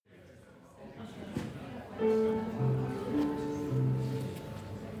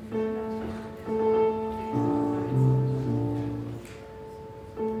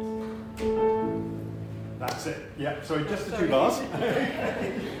That's it. Yeah, sorry, just the 2 bars.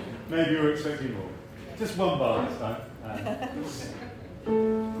 Maybe you were expecting more. Just 1 bar this time.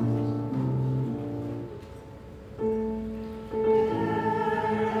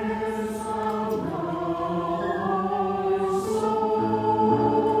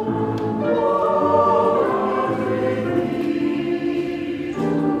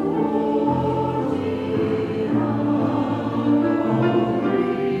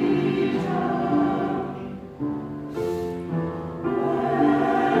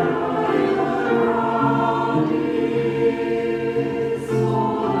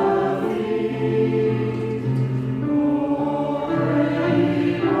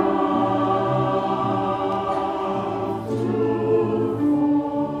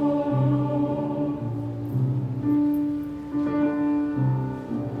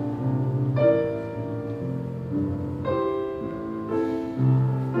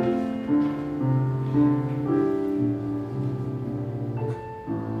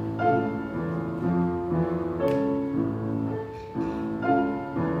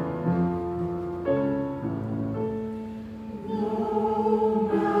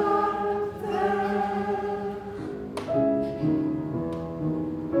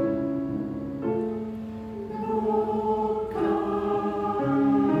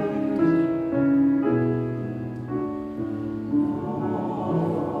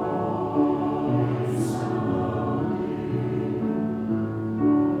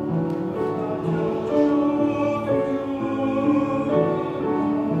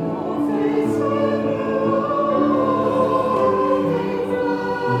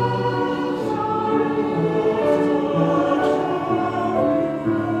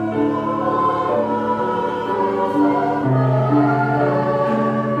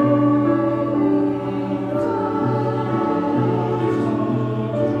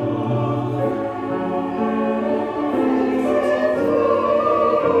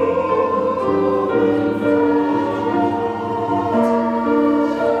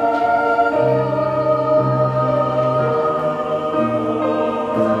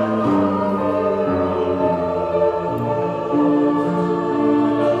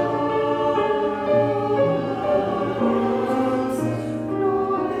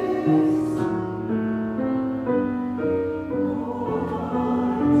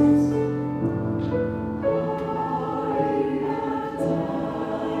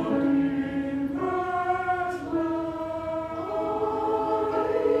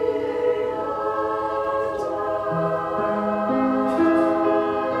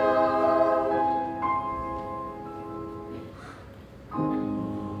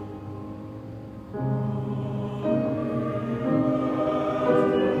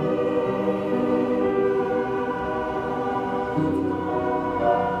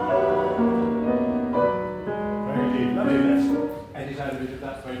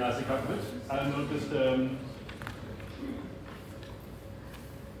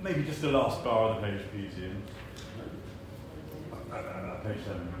 Maybe just the last bar on the page, please, Ian. Page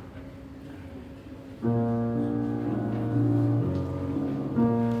 7.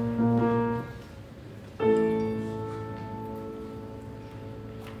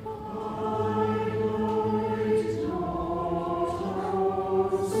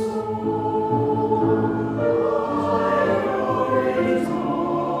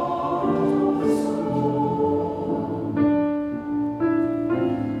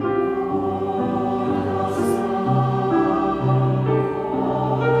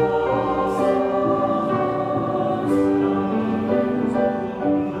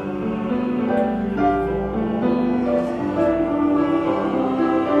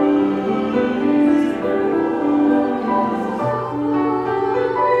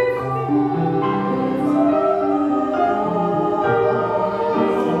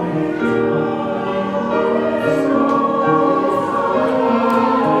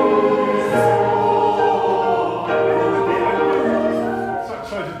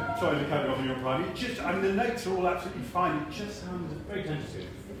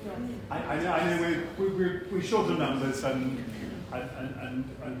 We're short of numbers and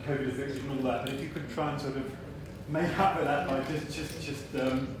code effects and all that, but if you could try and sort of make up for that by just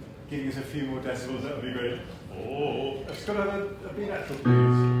giving us a few more decibels, that would be great. Oh, it's got to have a B natural,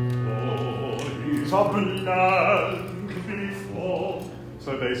 please. Oh, he's a blank before.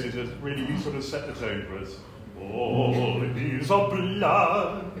 So basically, just really you sort of set the tone for us. Oh, he's a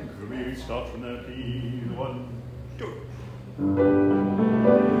blank. We start from there, please. 1, 2.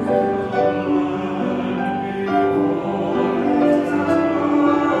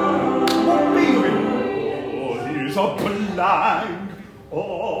 is a blank.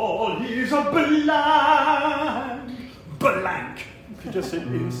 All is a blank. Blank. If you just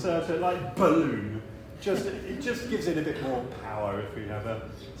insert it like balloon, it just gives it a bit more power if we have a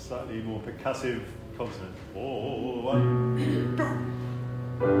slightly more percussive consonant. All, 1, 2.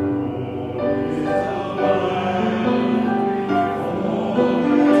 All is a blank.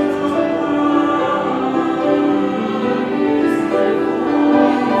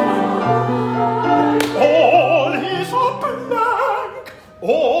 All is a blank.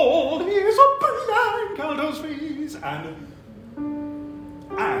 All is a blank. Count those V's and.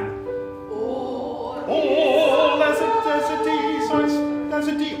 All, there's a D, so there's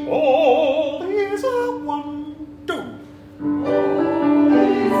a D. All is a 1, 2. All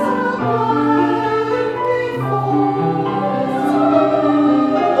is a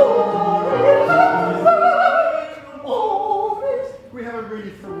blank before. We have a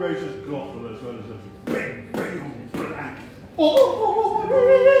really ferocious glottal as well as a big, big blank. All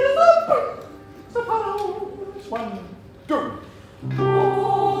is a blank. Suppose 1, 2.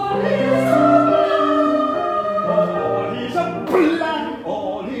 All is a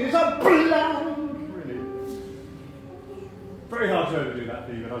very hard to overdo that,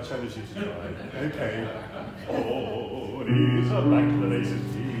 Lee, but I'll challenge you to try. Okay. All is a blank, the laces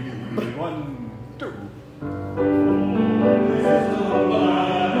D. 1, 2. All is a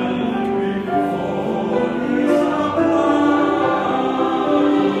blank before is a blank.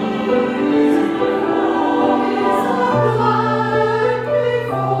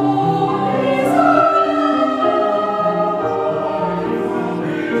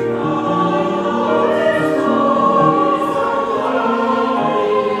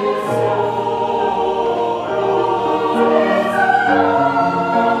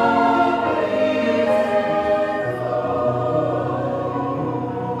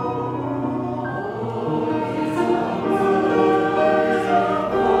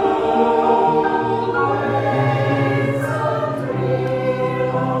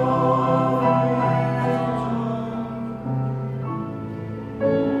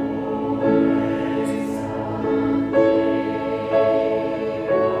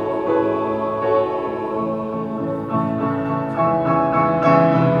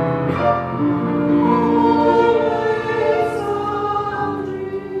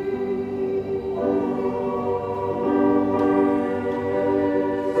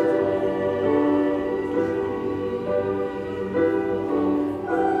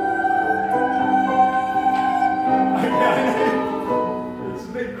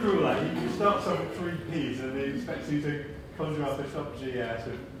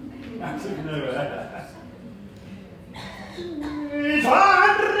 Absolutely nowhere.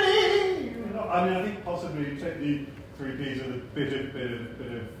 I mean, I think possibly take the 3 P's with a bit of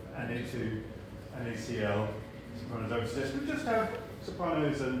NA2, NACL, sopranos over this. We just have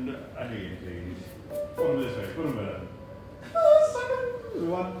sopranos and an E, please. One this way, one more.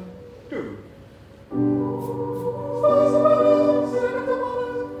 1, 2.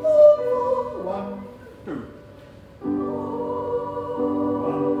 One, two.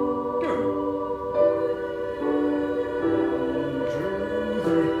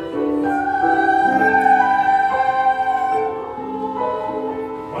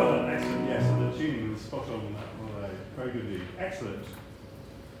 Excellent.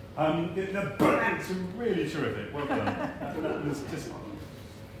 The blanks are really terrific. Well done. That was just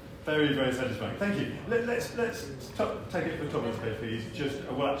very, very satisfying. Thank you. Let's take it for the top of the page, please. Just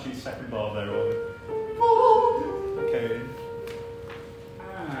actually second bar there on. Okay.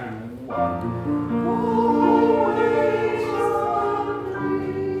 And 1.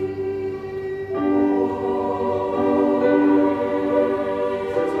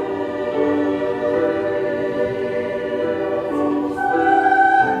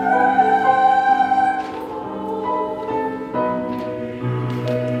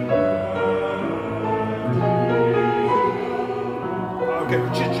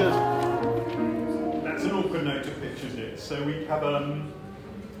 That's an awkward note to pitch, isn't it? So we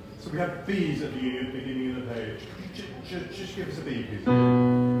have B's at the beginning of the page. Just give us a B, please.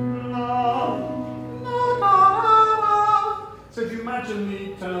 So if you imagine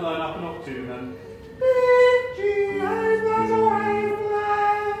the tenor line up an octave and then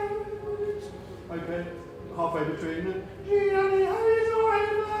okay, halfway between the G and the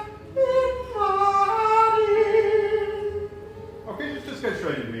okay, just go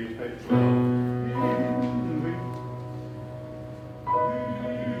straight in the page 12.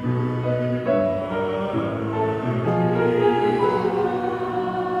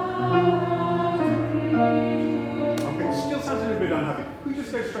 Okay, still sounds a little bit unhappy. Could we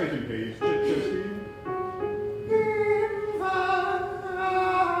just go straight in, please?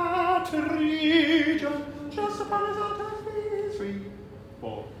 sopranos on toes, please. 3,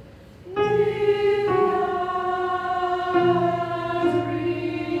 4.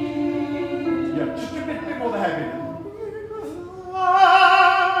 Yeah, just a bit more the heavy.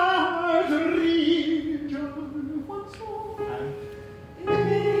 Once more.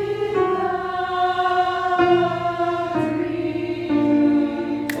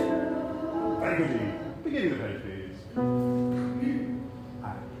 Very good. Beginning of the page, please.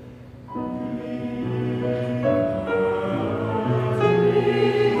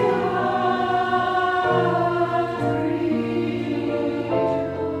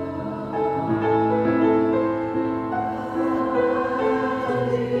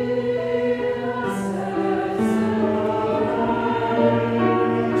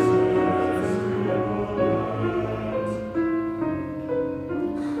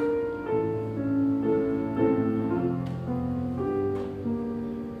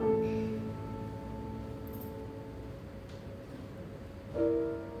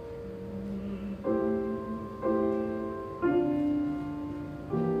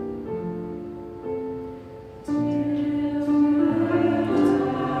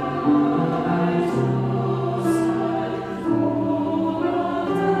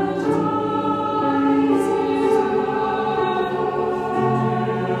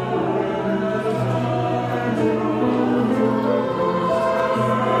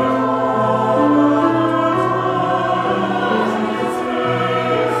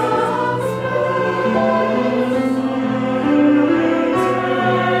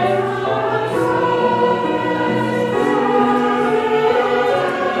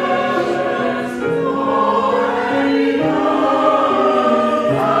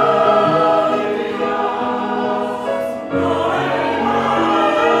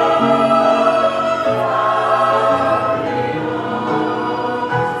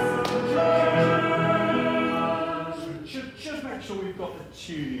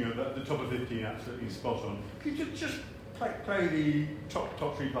 Play the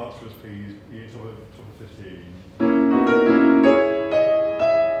top 3 parts for us, please. The top of 15.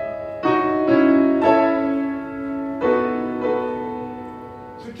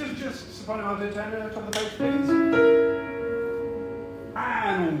 So just soprano alto tenor, top of the page, please.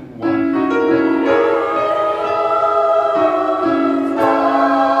 And 1.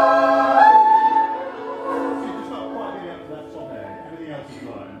 Just not quite getting up to that top end. Everything else is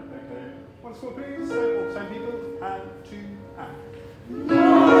fine. Okay. Once more, please. Same people. And 2 and.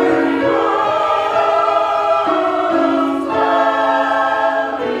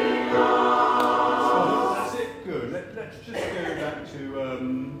 That's it. Good. Let's just go back to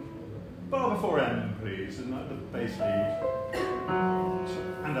bar before M, please, and the bass lead.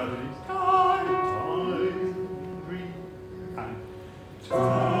 And out of these. Time, 3 and.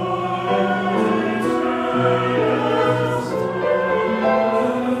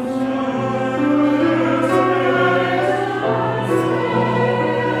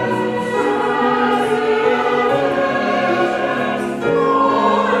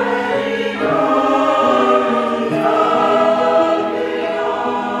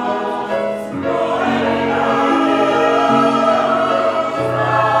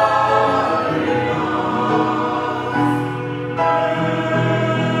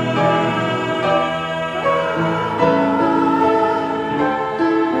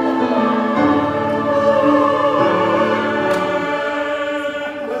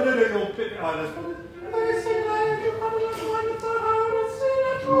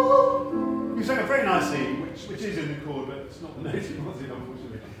 You sang it very nicely, which is in the chord, but it's not the note it was in,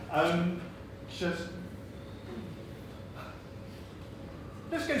 unfortunately.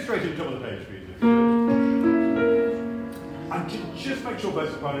 Let's go straight to the top of the page, please. And just make sure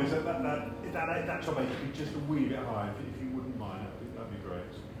both sopranos that top edge be just a wee bit high, if you wouldn't mind. That'd be great.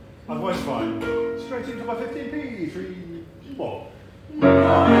 Otherwise, fine. Straight into my 15p. 3, 4.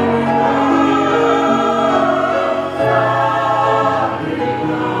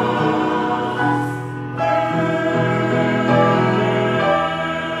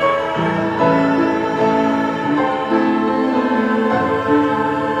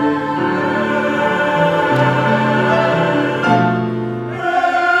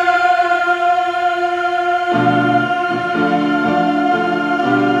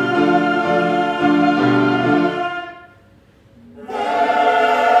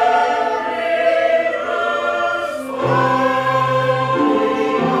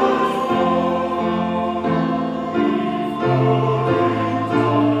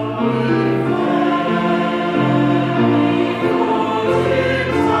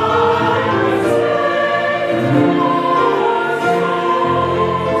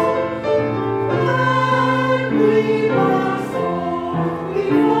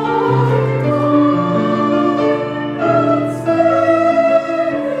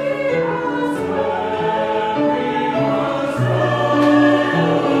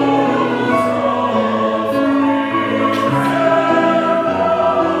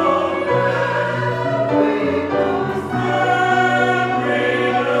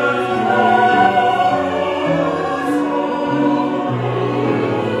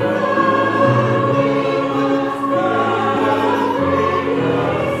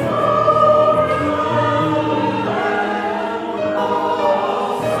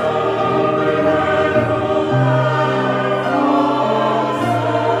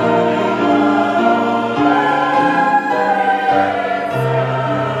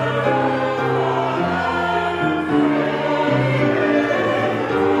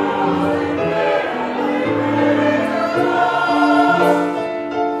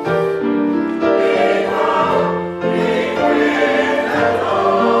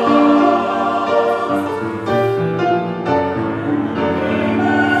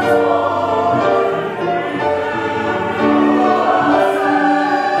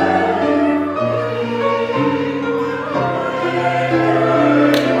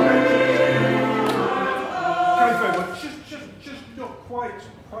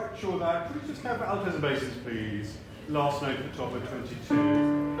 last note at the top of 22.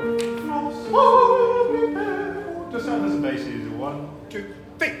 Just sound as a bass is 1, 2,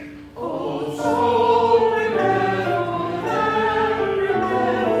 3. Oh, so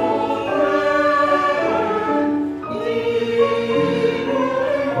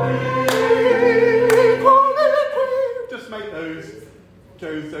just make those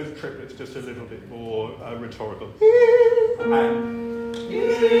triplets just a little bit more rhetorical. And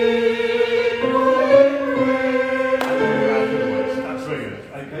that's very good.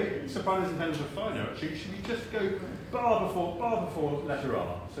 Okay, sopranos and tenors are fine now. Actually, should we just go bar before letter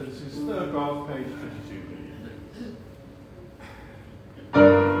R? So this is third bar, page 22.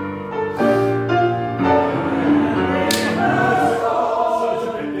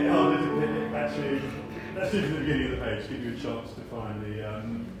 Let's do it at the beginning of the page, give you a chance to find the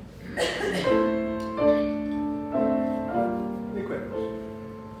equipment.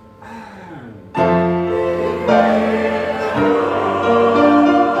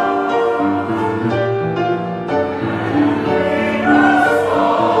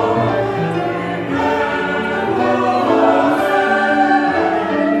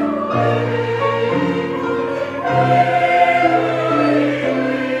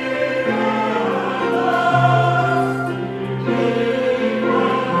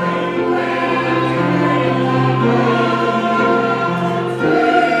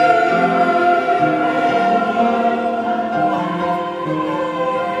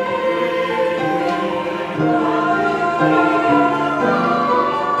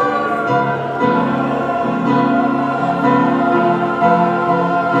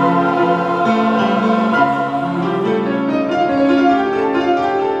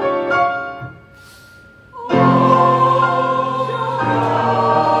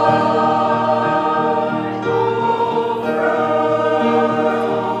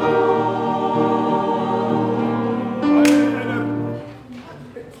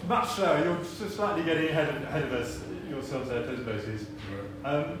 Slightly getting ahead of us yourselves there, those bases.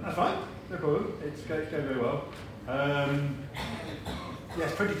 That's fine, no problem. It's going very well.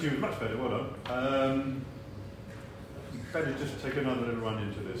 Yes, 22 is much better. Well done. Better just take another little run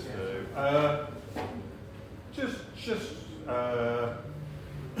into this though.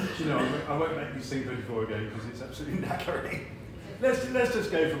 You know, I won't make you sing 24 again because it's absolutely knackering. Let's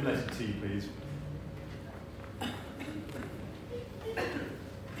just go from letter T, please.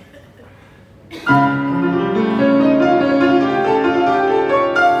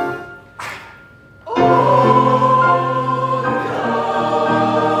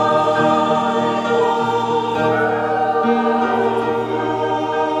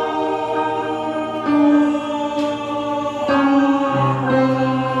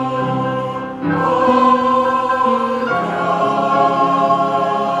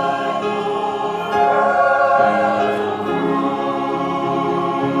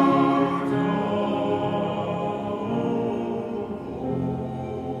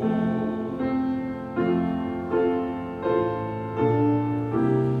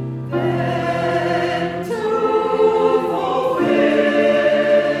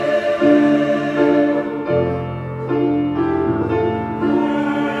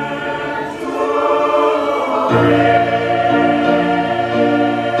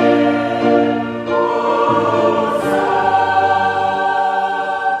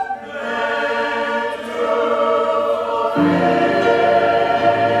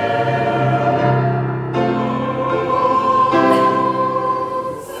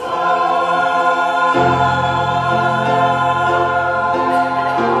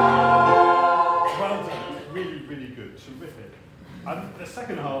 The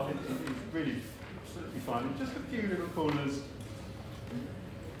second half is really absolutely fine. Just a few little corners.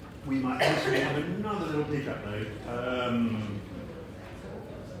 We might actually have another little pickup though.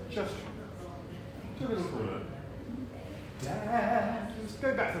 Just a little corner. Dad. Let's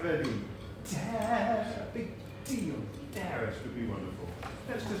go back to the beginning. Dad. A big deal. Darius would be wonderful.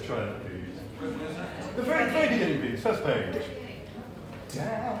 Let's just try that, please. The very beginning, please. First page.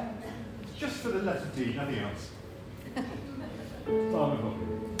 Dad. Just for the letter D, nothing else. Wonderful.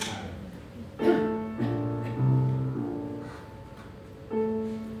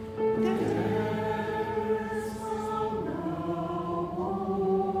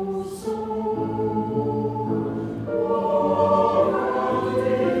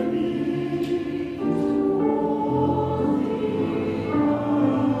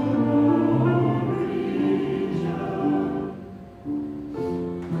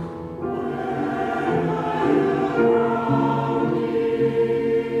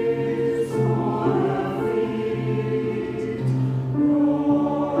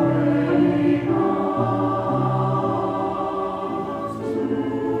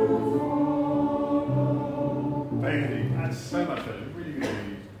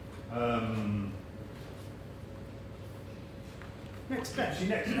 Next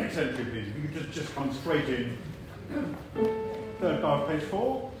entry, please. If you could just come straight in. Third bar of page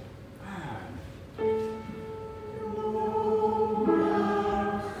 4.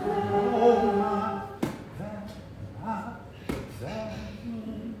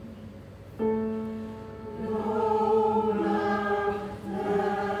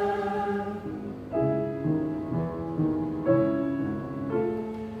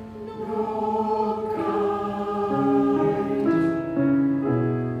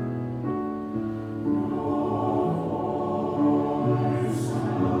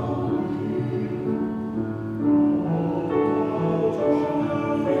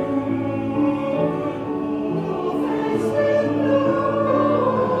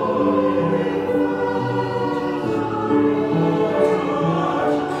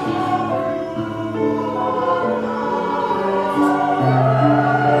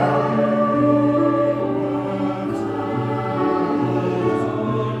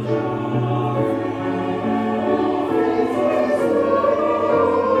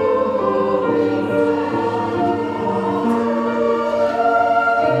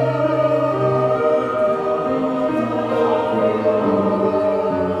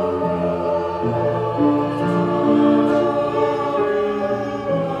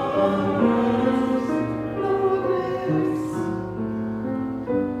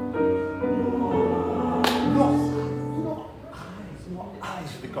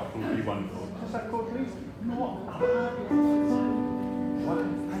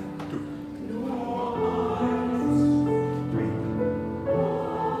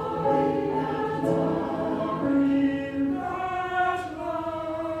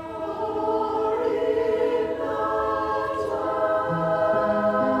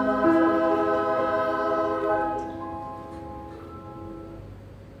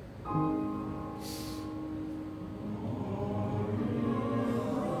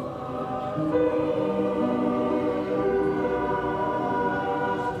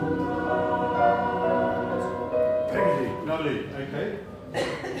 Okay.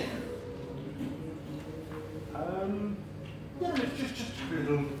 Yeah, just a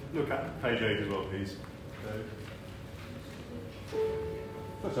little look at page 8 as well, please.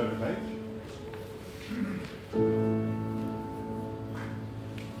 Let's turn the page.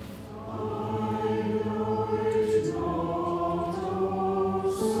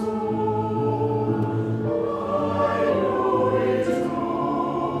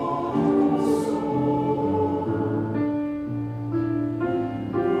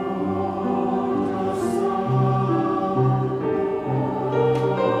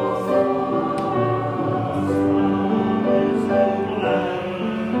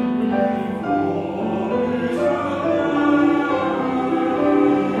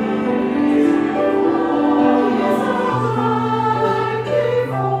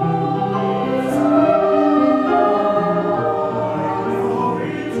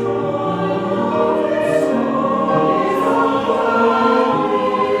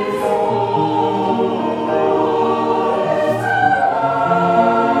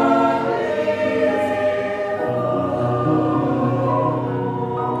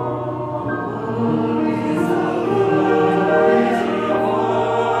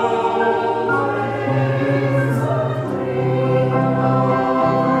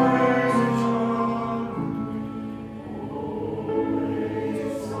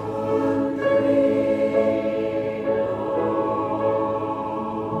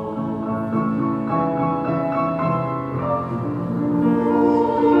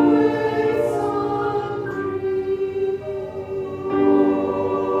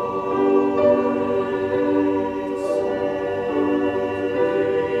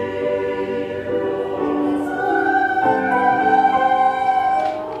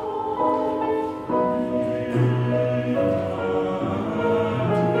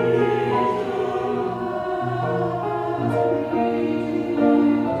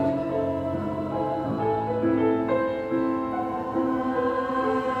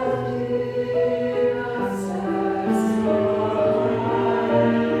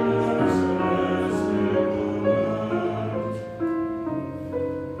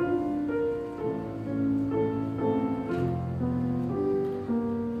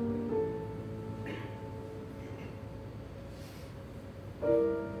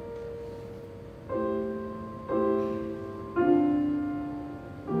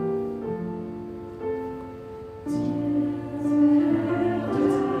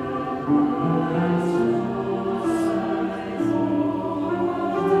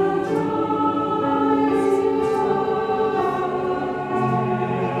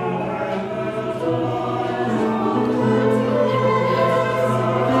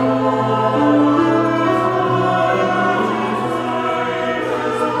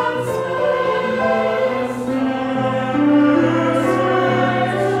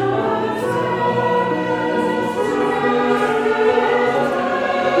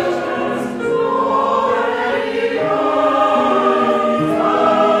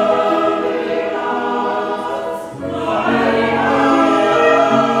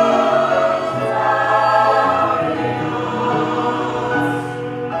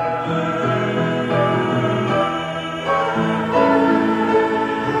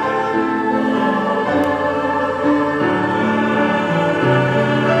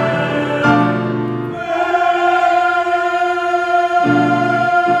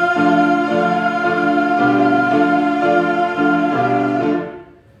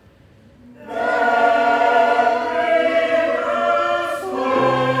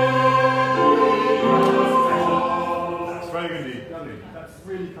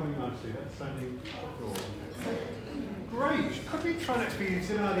 standing door. Great. Could we try next be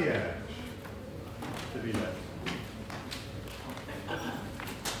similar to the edge? To be left.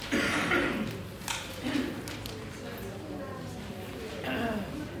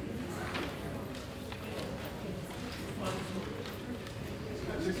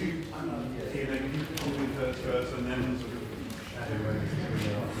 First and then sort of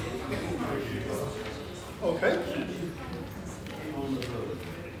okay.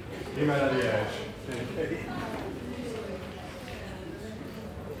 You might have the edge. Okay.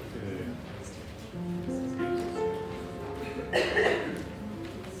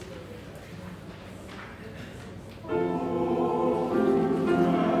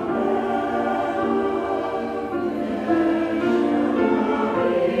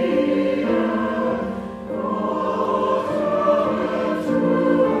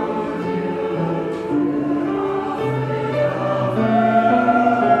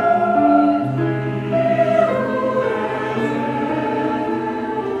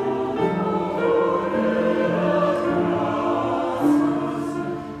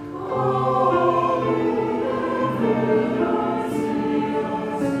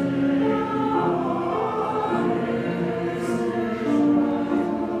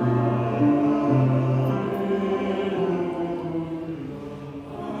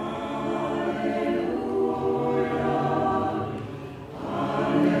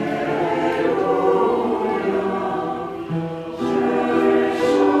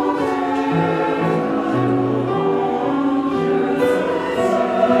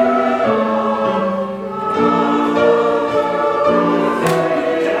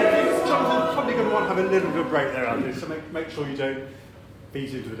 Sure you don't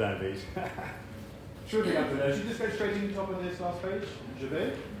beat into the downbeat. Should we up to there? Should we just go straight in the top of this last page? Je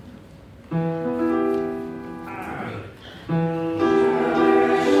vais.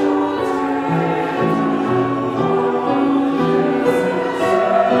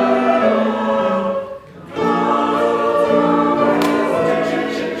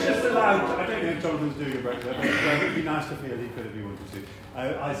 Just allowed, I don't know if Jonathan's doing a break there, but it would be nice to feel he could if he wanted to.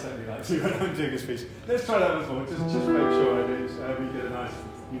 I certainly like to when I'm doing a speech. Let's try that once more, just make sure I do. We get a nice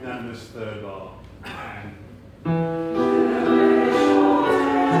unanimous third bar.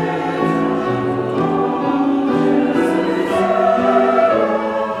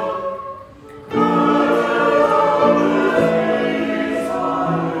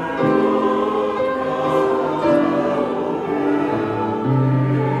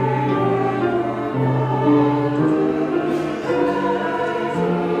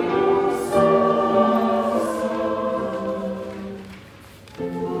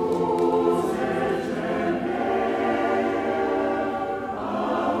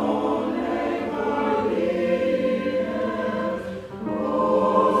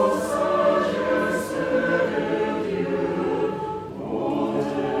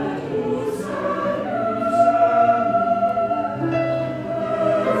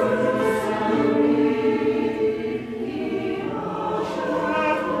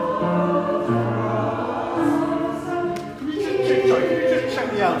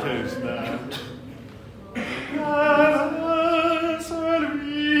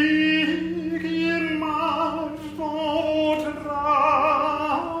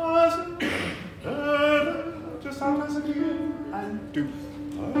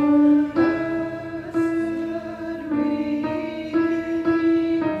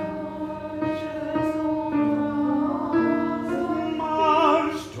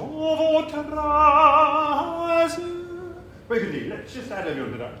 Let's just add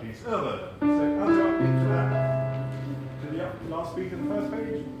everyone to that, please. So, answer up into that. To the last beat of the first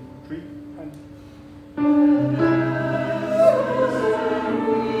page. 3 and.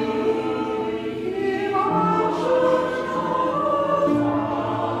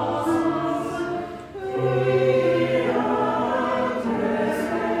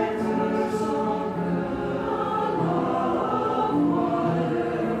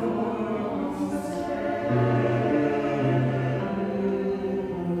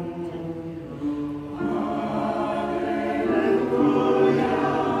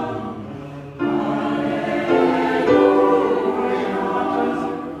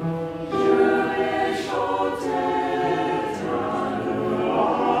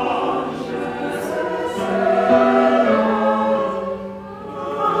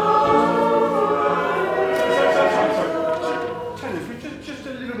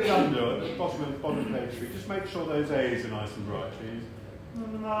 Just make sure those A's are nice and bright, please.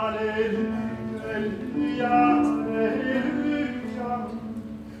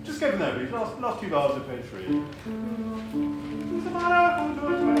 Just go from there, please. Last 2 bars of page 3.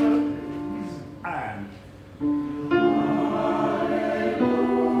 and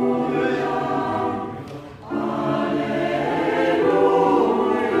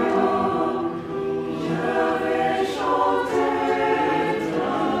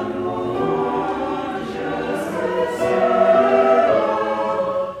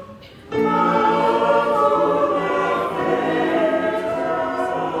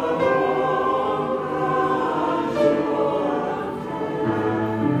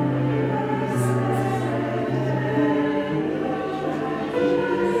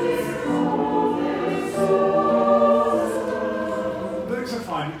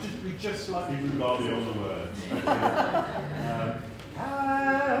we just slightly rhubarby on the words.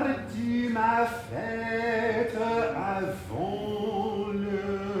 Car tu m'as faite avant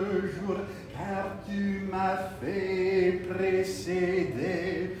le jour, car tu m'as fait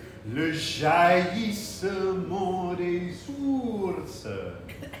précéder le jaillissement des sources.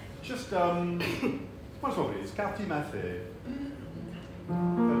 Just, what's all it is? Car tu m'as fait.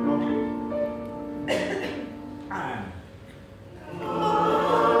 And.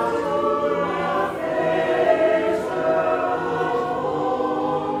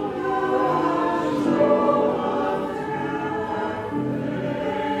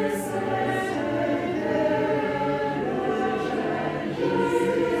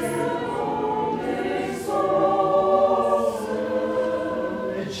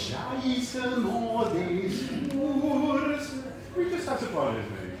 We just have to follow this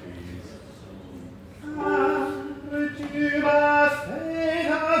maybe, please. Tu m'as fait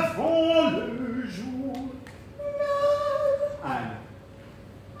avant le jour. And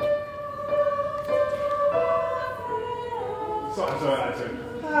sorry.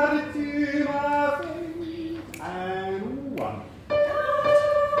 Tu m'as fait and one.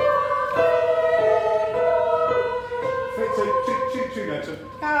 So two notes.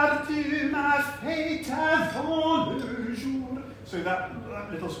 Car tu m'as fait avant le jour. So that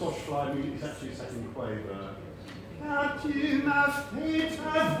little Scotch fly is actually a second quaver. Car tu m'as fait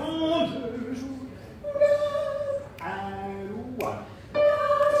avant le jour. And one.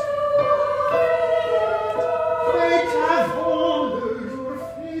 Fait avant le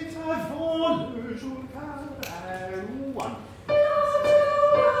jour, car and one.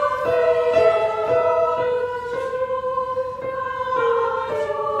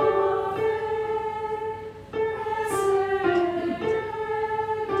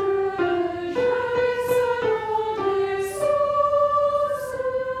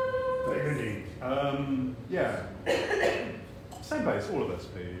 Yeah. Same bass, all of us,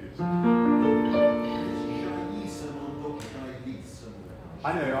 please.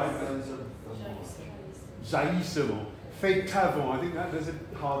 I know, jaillissement. Fait avant. I think that there's a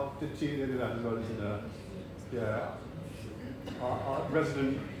hard to tune into that as well, isn't there? Yeah. Our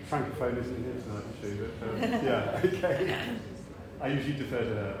resident francophone isn't here tonight, is she? But, yeah, okay. I usually defer to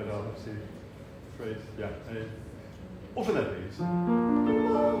her, but I'll see. Great, yeah. Alternate, please.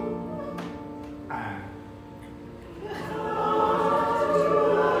 And.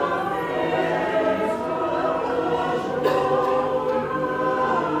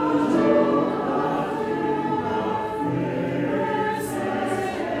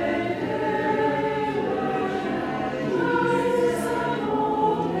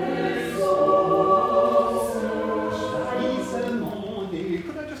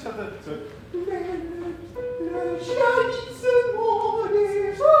 Could I just have that?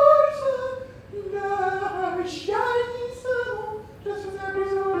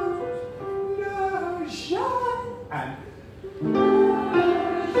 And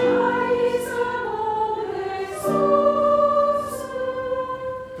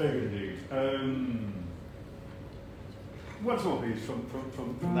very good indeed. Once more, please,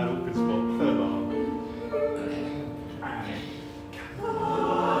 from that awkward spot, third bar. And.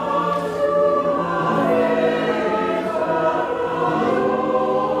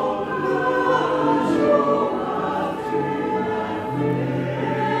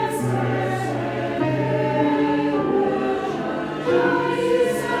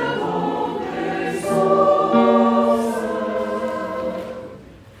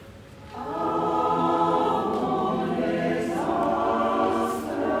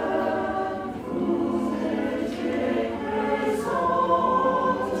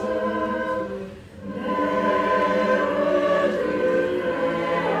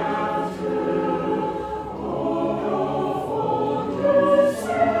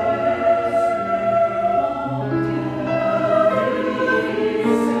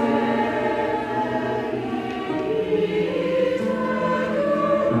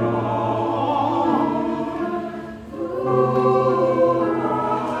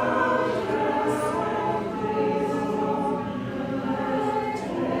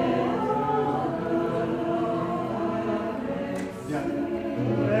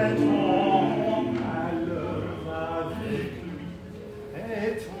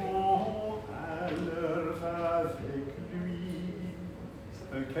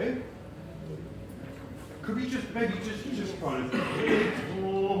 Okay. Could we just maybe just kind of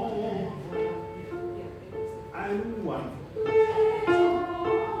and one.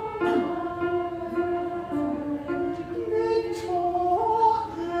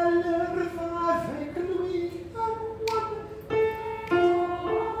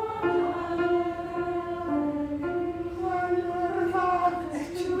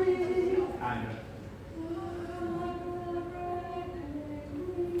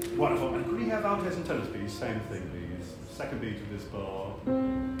 Wonderful. And could we have altos and tenors, please? Same thing, please. Second beat of this bar.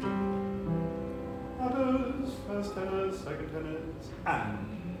 Altos, first tenors, second tenors,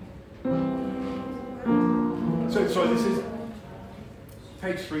 and. So, sorry, this is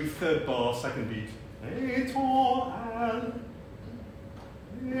page 3, third bar, second beat.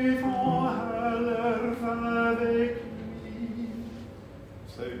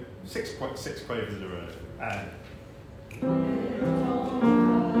 So, six quavers in a row. And.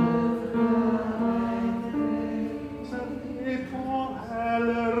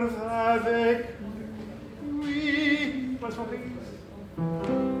 Once more, please.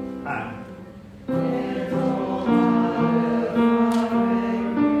 And.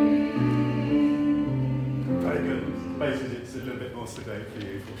 Very good. Basically, it's a little bit more sedate for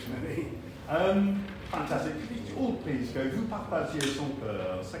you, fortunately. Fantastic. Could you all please go, vous partagez son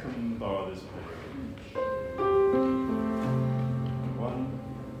cœur, second bar of this bridge. One,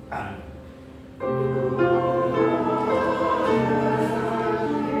 and.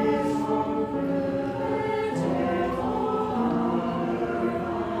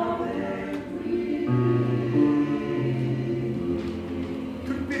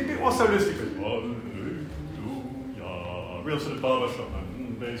 Solistic with hallelujah, real sort of barbershop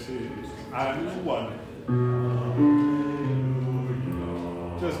basis, and one. Hallelujah.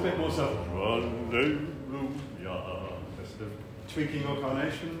 Just a bit more self. Hallelujah. Just sort of tweaking or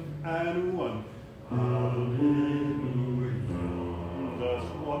carnation, and one. Hallelujah. Just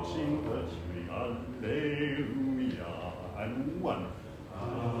watching the tree. Hallelujah. And one.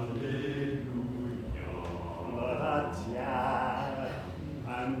 Hallelujah.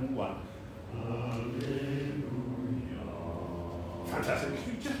 And one. Hallelujah. Fantastic.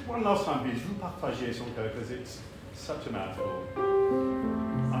 Just one last time, please. Vous partagez son cœur, because it's such a mouthful.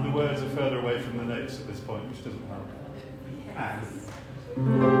 And the words are further away from the notes at this point, which doesn't help. And.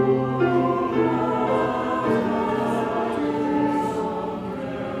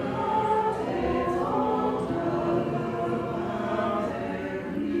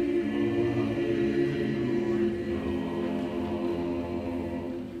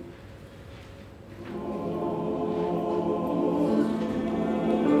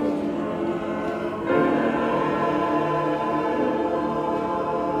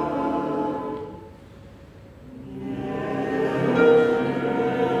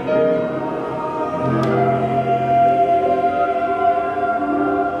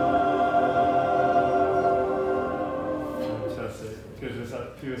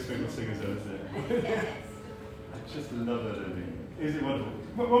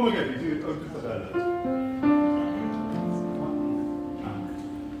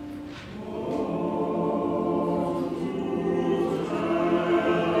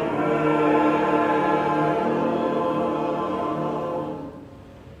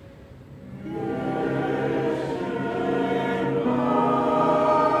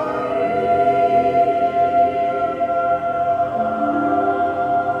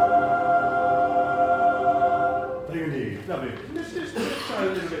 Let's try a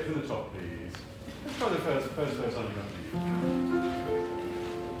little bit from the top, please. Let's try the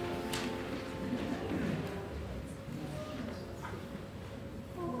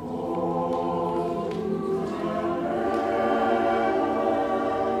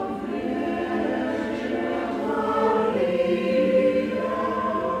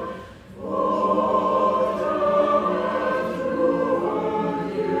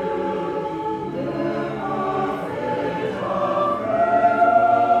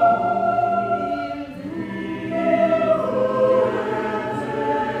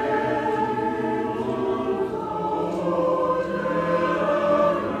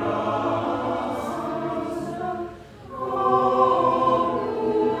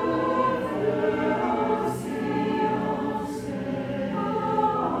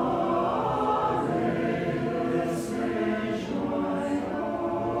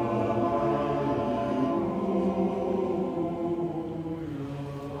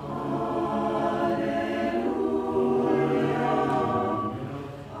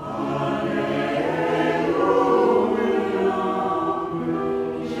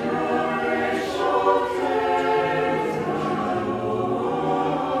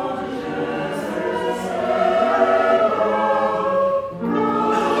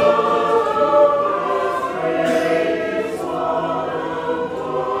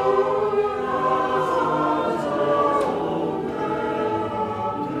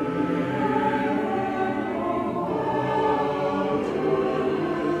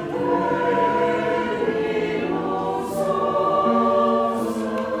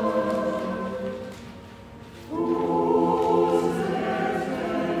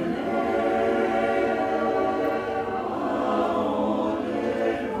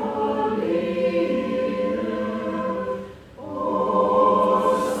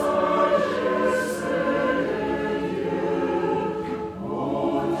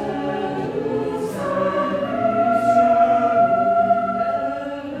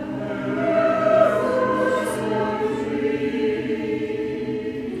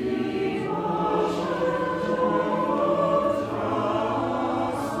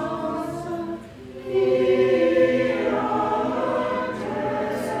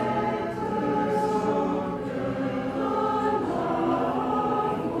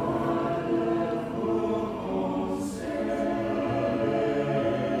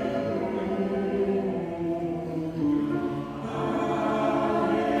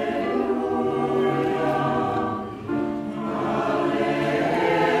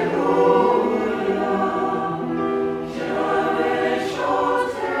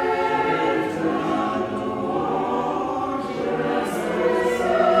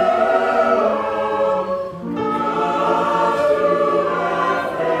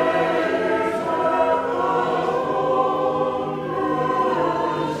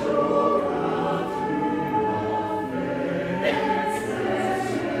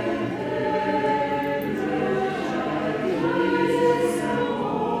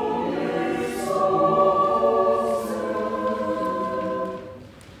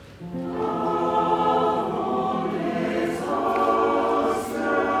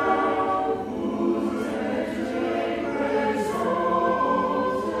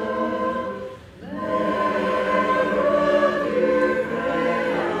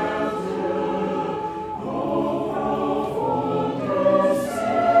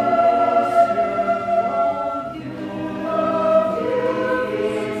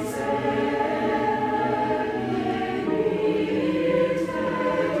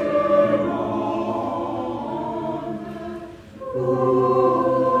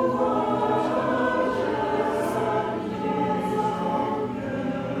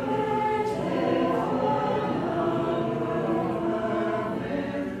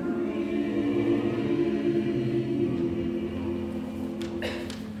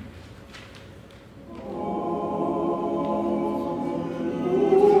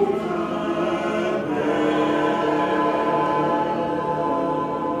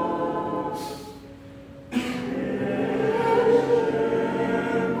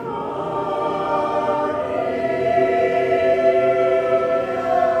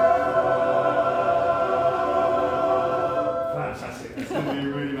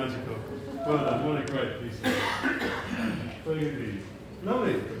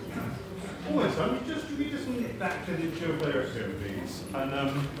Lovely. Almost done. We just back to the chill player activities. And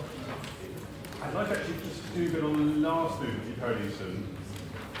I'd like actually just to do a bit on the last movement you've heard, Ethan.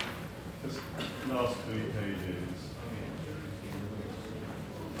 Just last 3 pages.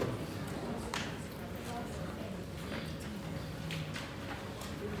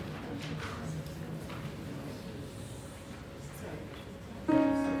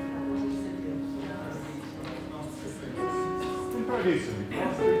 Ethan,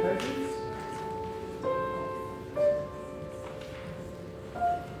 last 3 pages.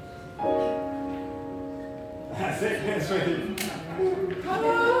 That's it, that's ready.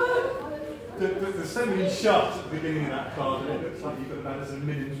 There's so many shots at the beginning of that card that it looks like you've got about as a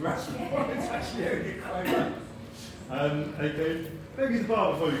Minions wrestling. It's actually only quite right. Okay, maybe the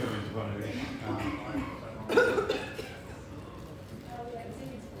bar before you come into front of me.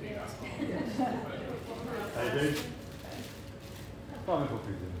 Okay. Final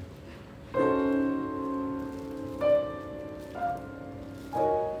copy.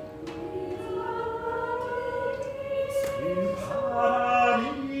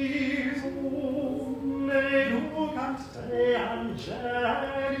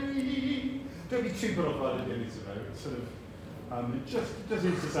 Don't be too put off by the beginning, it's sort of, it just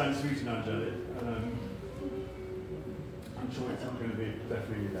needs to sound sweet and angelic, and I'm sure it's not going to be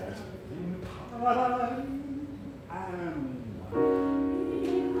definitely that. In paradise,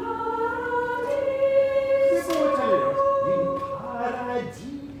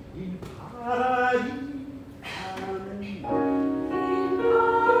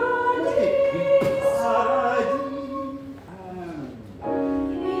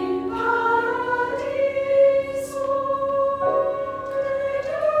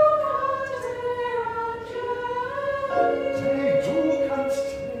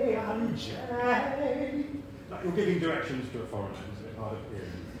 you're giving directions to a foreigner, it's a bit hard of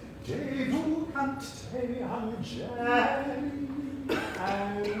hearing. Du kannst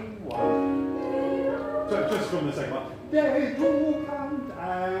so just from the second one. Du kannst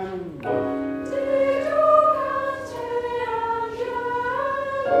still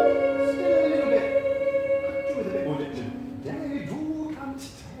a little bit. Do with a bit more diction. Du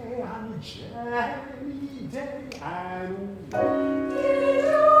kannst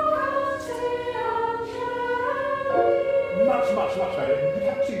much better. You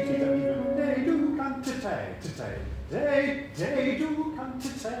have 2 T's, don't you? They do come to say. They do come to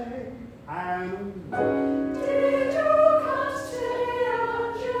say. And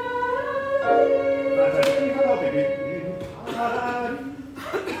that's it. You can help it.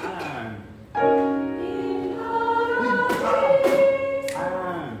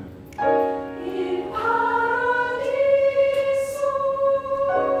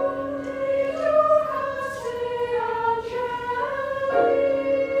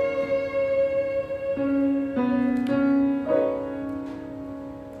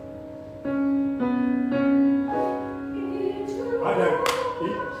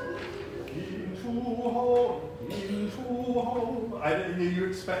 You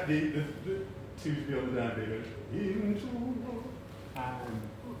expect the 2 to be on the downbeat. Into and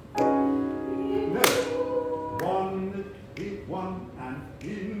no. 1, 1 and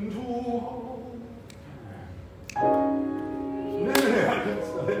into No,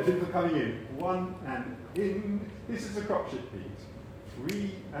 people coming in. 1 and in. This is a crop ship beat.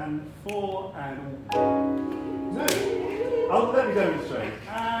 3 and 4 and no. Let me demonstrate.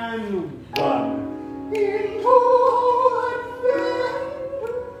 And 1 into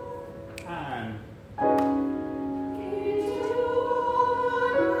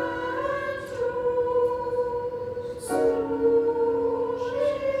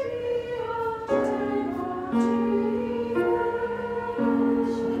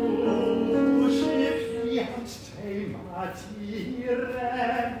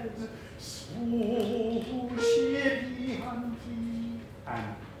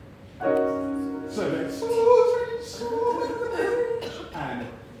so let's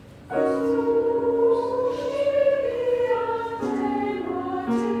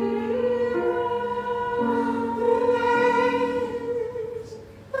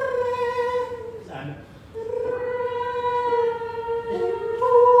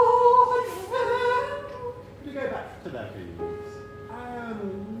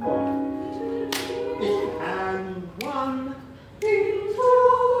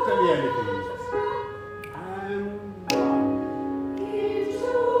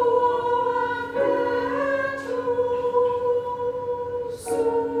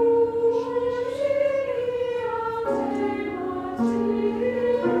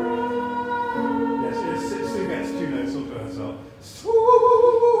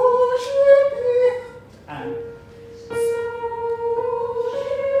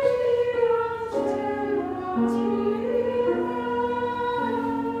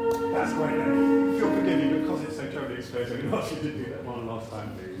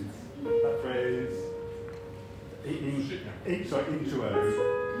sideways. Into O.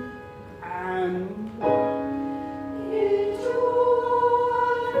 And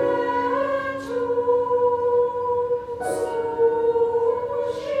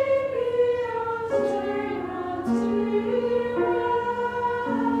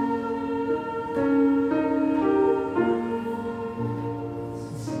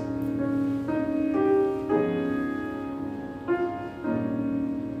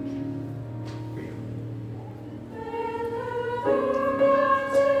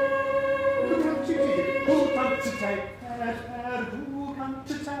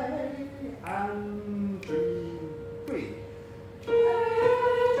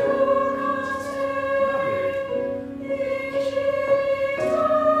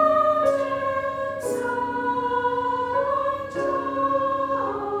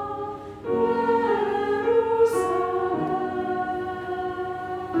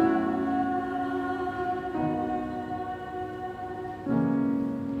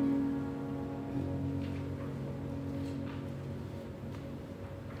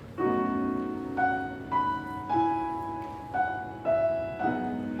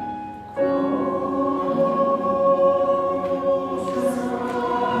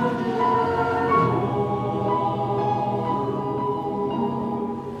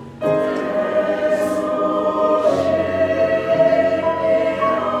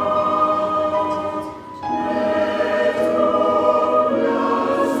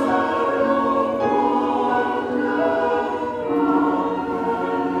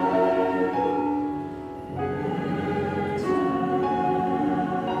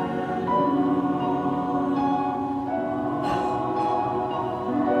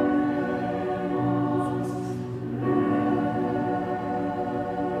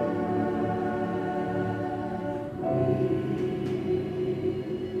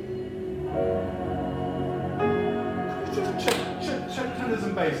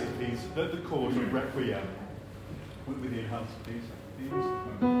the chord of Requiem with the enhanced, please.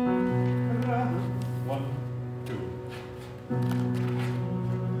 One, two.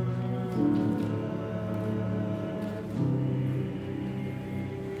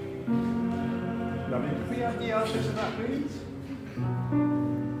 Lovely. Could we have the ushers of that, please?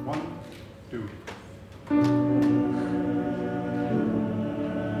 One, two.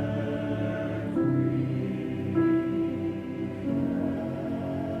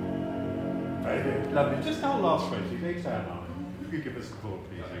 Lovely. Just our last phrase, you can exhale now. If you give us a chord,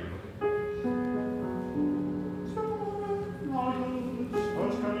 please. I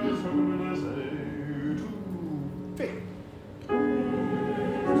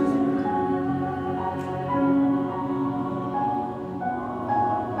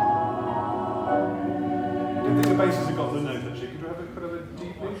don't think the basses have got the note actually. Could we have a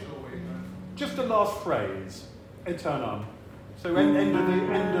deeply? Just the last phrase. Turn on. So end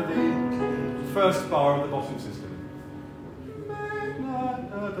of the first bar of the bottom system.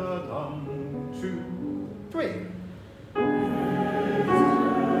 1, 2, 3.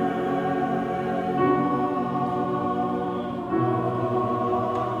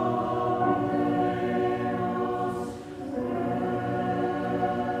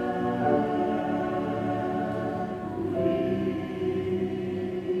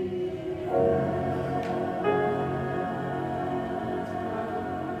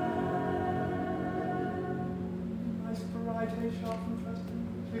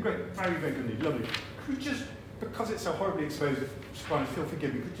 Great, very, very good indeed, lovely. Could we just, because it's so horribly exposed, feel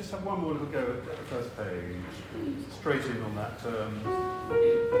forgive me, could we just have one more little go at the first page? Straight in on that.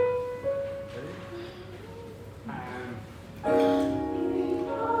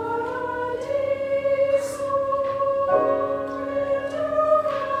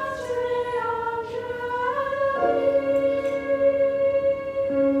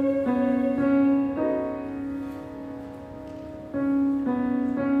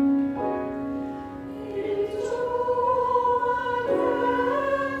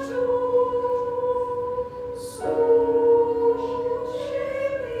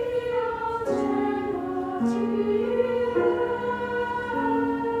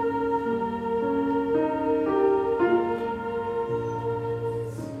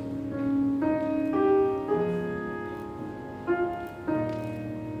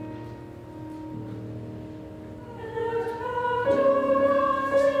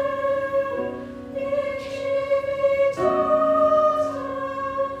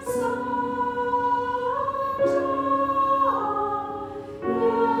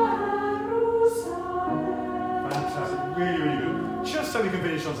 So we can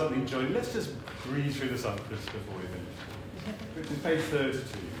finish on something joyful. Let's just breeze through the sun just before we finish. Which is page 32.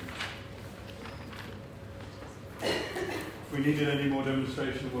 If we needed any more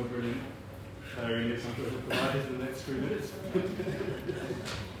demonstration, we're brilliant. Sharing it, I'm going to provide it in the next 3 minutes.